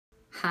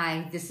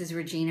Hi, this is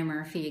Regina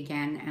Murphy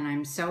again, and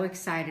I'm so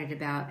excited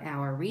about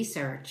our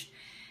research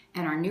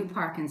and our new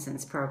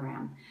Parkinson's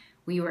program.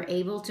 We were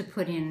able to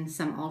put in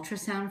some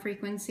ultrasound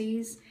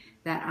frequencies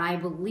that I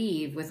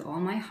believe with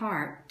all my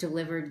heart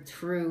delivered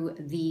through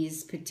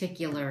these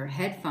particular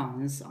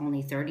headphones,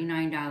 only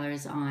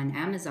 $39 on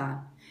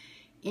Amazon,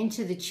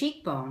 into the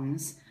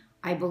cheekbones.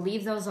 I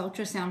believe those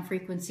ultrasound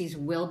frequencies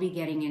will be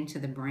getting into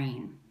the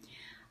brain.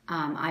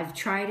 I've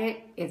tried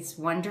it. It's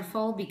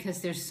wonderful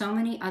because there's so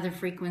many other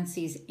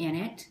frequencies in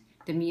it.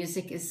 The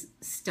music is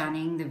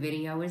stunning. The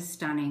video is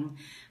stunning.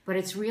 But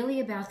it's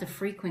really about the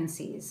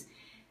frequencies.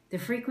 The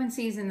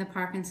frequencies in the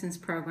Parkinson's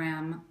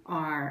program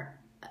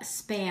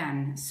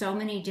span so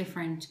many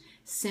different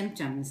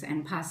symptoms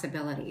and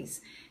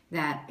possibilities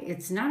that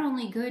it's not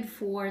only good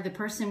for the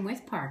person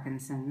with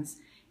Parkinson's,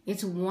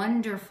 it's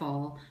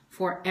wonderful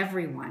for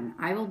everyone.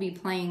 I will be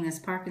playing this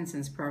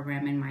Parkinson's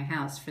program in my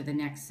house for the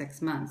next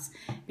 6 months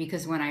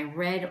because when I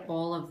read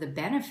all of the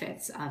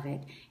benefits of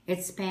it,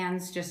 it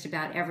spans just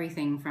about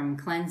everything from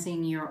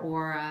cleansing your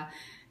aura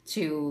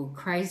to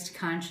Christ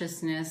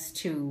consciousness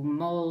to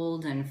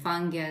mold and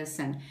fungus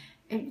and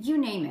you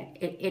name it,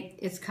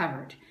 it's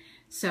covered.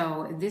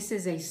 So this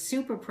is a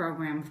super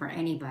program for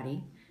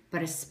anybody,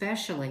 but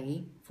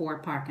especially for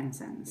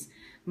Parkinson's.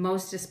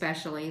 Most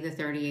especially the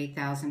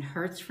 38,000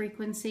 hertz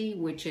frequency,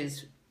 which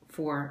is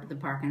for the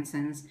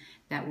Parkinson's,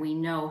 that we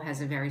know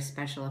has a very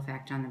special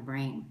effect on the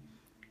brain.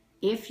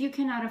 If you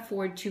cannot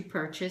afford to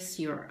purchase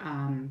your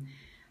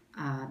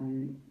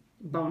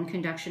bone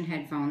conduction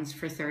headphones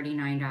for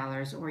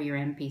 $39 or your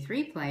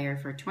MP3 player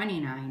for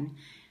 $29,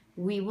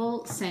 we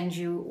will send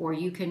you, or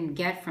you can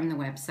get from the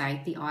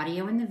website, the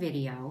audio and the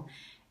video,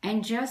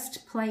 and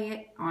just play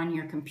it on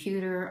your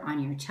computer,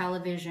 on your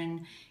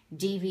television,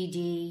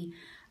 DVD,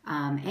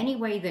 any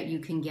way that you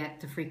can get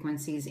the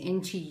frequencies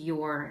into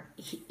your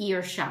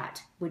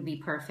earshot would be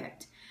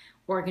perfect.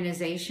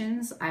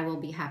 Organizations, I will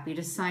be happy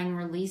to sign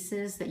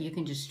releases that you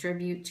can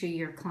distribute to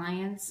your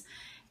clients.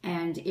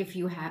 And if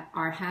you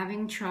are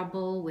having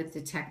trouble with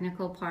the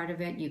technical part of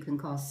it, you can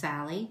call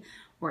Sally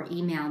or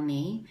email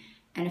me.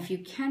 And if you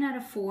cannot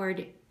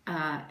afford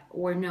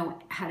or know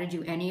how to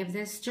do any of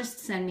this, just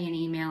send me an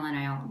email and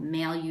I'll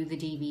mail you the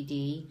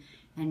DVD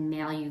and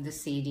mail you the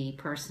CD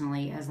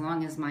personally, as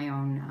long as my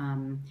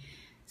own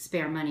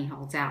spare money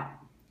holds out.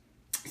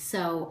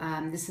 So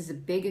this is a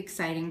big,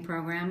 exciting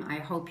program. I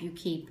hope you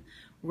keep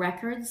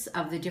records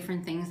of the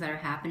different things that are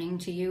happening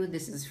to you.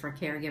 This is for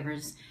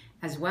caregivers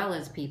as well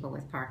as people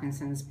with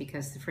Parkinson's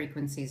because the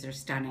frequencies are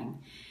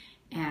stunning.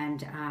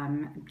 And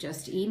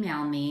just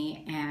email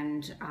me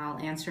and I'll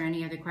answer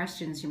any other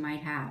questions you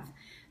might have.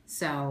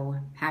 So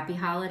happy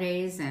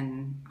holidays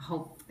and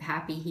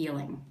happy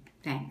healing.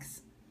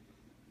 Thanks.